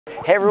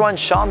Hey everyone,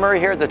 Shaun Murray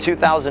here at the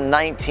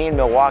 2019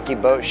 Milwaukee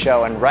Boat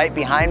Show, and right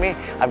behind me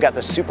I've got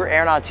the Super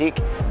Air Nautique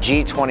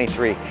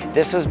G23.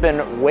 This has been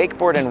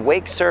Wakeboard and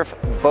Wakesurf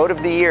Boat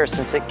of the Year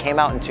since it came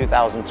out in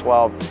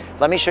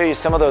 2012. Let me show you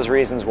some of those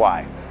reasons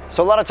why.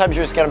 So a lot of times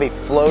you're just going to be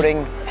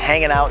floating,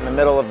 hanging out in the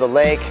middle of the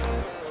lake.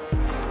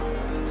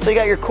 So you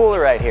got your cooler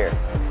right here.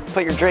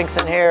 Put your drinks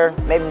in here,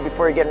 maybe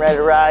before you're getting ready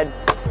to ride.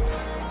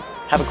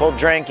 Have a cold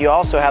drink. You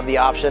also have the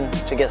option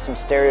to get some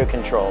stereo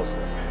controls.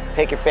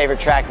 Pick your favorite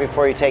track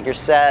before you take your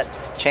set,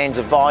 change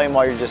the volume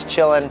while you're just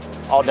chilling,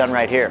 all done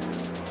right here.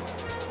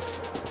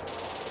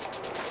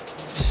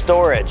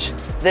 Storage.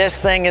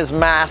 This thing is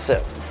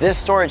massive. This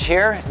storage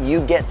here,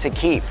 you get to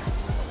keep.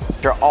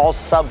 They're all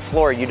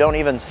subfloor. You don't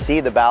even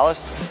see the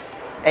ballast,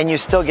 and you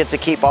still get to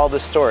keep all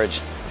this storage.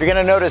 You're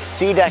gonna notice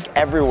sea deck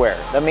everywhere.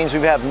 That means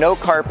we have no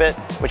carpet,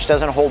 which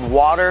doesn't hold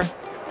water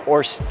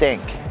or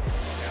stink.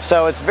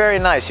 So it's very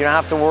nice. You don't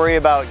have to worry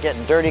about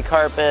getting dirty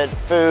carpet,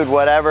 food,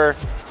 whatever.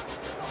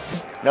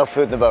 No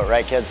food in the boat,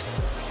 right kids?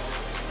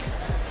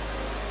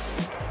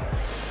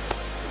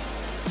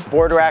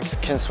 Board racks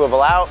can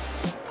swivel out,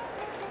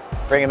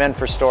 bring them in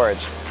for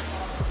storage.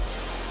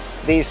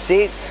 These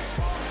seats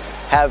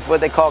have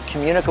what they call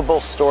communicable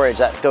storage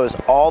that goes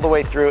all the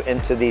way through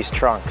into these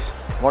trunks.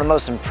 One of the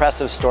most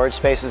impressive storage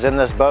spaces in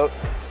this boat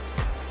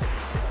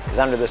is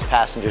under this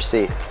passenger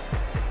seat.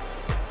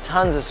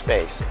 Tons of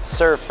space,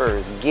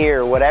 surfers,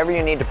 gear, whatever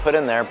you need to put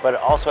in there, but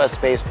it also has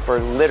space for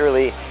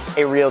literally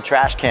a real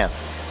trash can.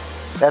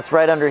 That's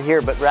right under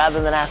here, but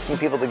rather than asking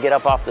people to get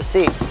up off the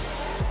seat,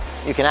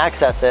 you can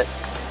access it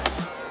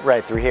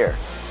right through here.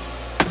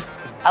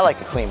 I like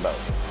a clean boat.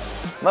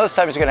 Most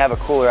times you're gonna have a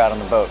cooler out on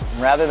the boat.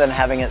 Rather than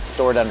having it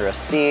stored under a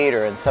seat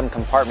or in some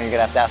compartment you're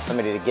gonna have to ask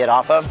somebody to get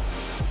off of,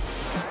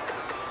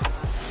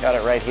 got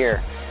it right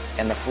here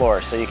in the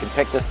floor. So you can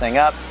pick this thing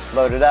up,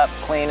 load it up,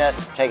 clean it,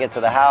 take it to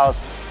the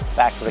house,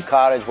 back to the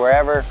cottage,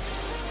 wherever.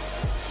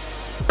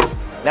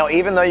 Now,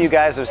 even though you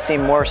guys have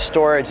seen more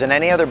storage than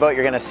any other boat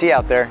you're gonna see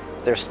out there,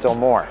 there's still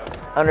more.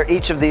 Under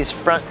each of these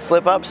front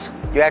flip-ups,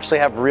 you actually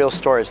have real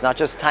storage, not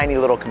just tiny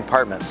little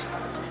compartments.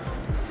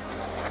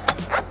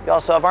 You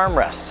also have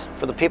armrests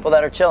for the people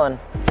that are chilling,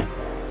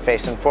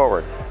 facing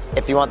forward.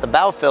 If you want the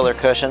bow filler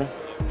cushion,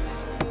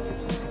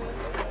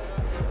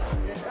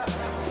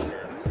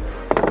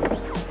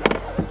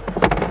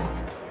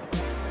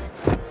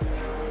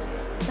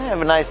 they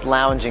have a nice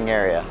lounging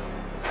area.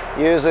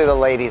 Usually the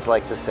ladies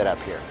like to sit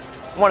up here.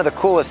 One of the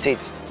coolest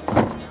seats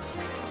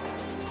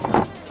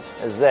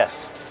is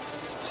this.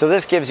 So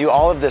this gives you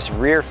all of this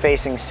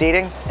rear-facing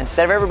seating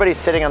instead of everybody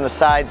sitting on the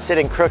side,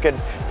 sitting crooked,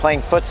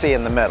 playing footsie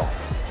in the middle.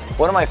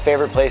 One of my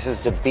favorite places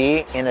to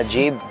be in a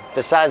Jeep,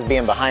 besides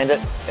being behind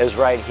it, is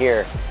right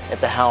here at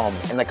the helm,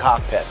 in the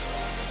cockpit.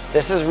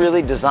 This is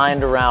really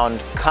designed around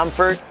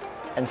comfort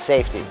and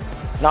safety.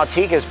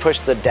 Nautique has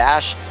pushed the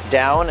dash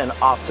down and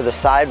off to the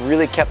side,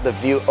 really kept the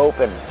view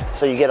open,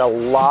 so you get a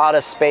lot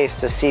of space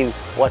to see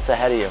what's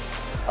ahead of you.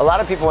 A lot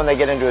of people, when they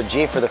get into a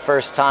Jeep for the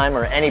first time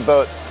or any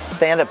boat,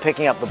 they end up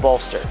picking up the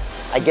bolster.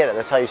 I get it,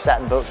 that's how you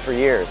sat in boats for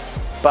years.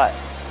 But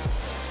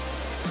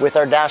with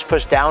our dash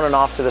pushed down and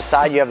off to the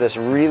side, you have this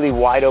really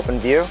wide open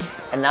view,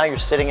 and now you're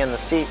sitting in the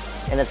seat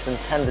in its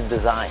intended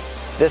design.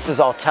 This is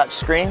all touch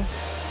screen,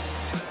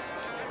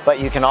 but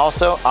you can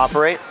also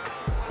operate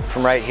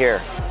from right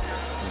here.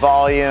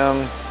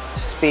 Volume,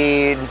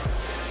 speed,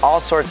 all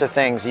sorts of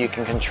things you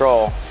can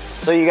control.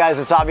 So you guys,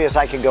 it's obvious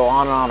I could go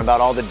on and on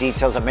about all the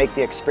details that make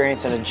the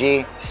experience in a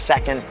G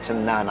second to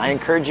none. I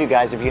encourage you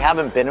guys, if you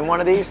haven't been in one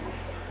of these,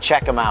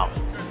 check them out.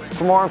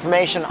 For more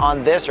information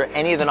on this or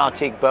any of the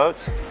Nautique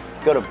boats,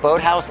 go to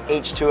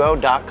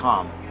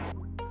boathouseH2O.com.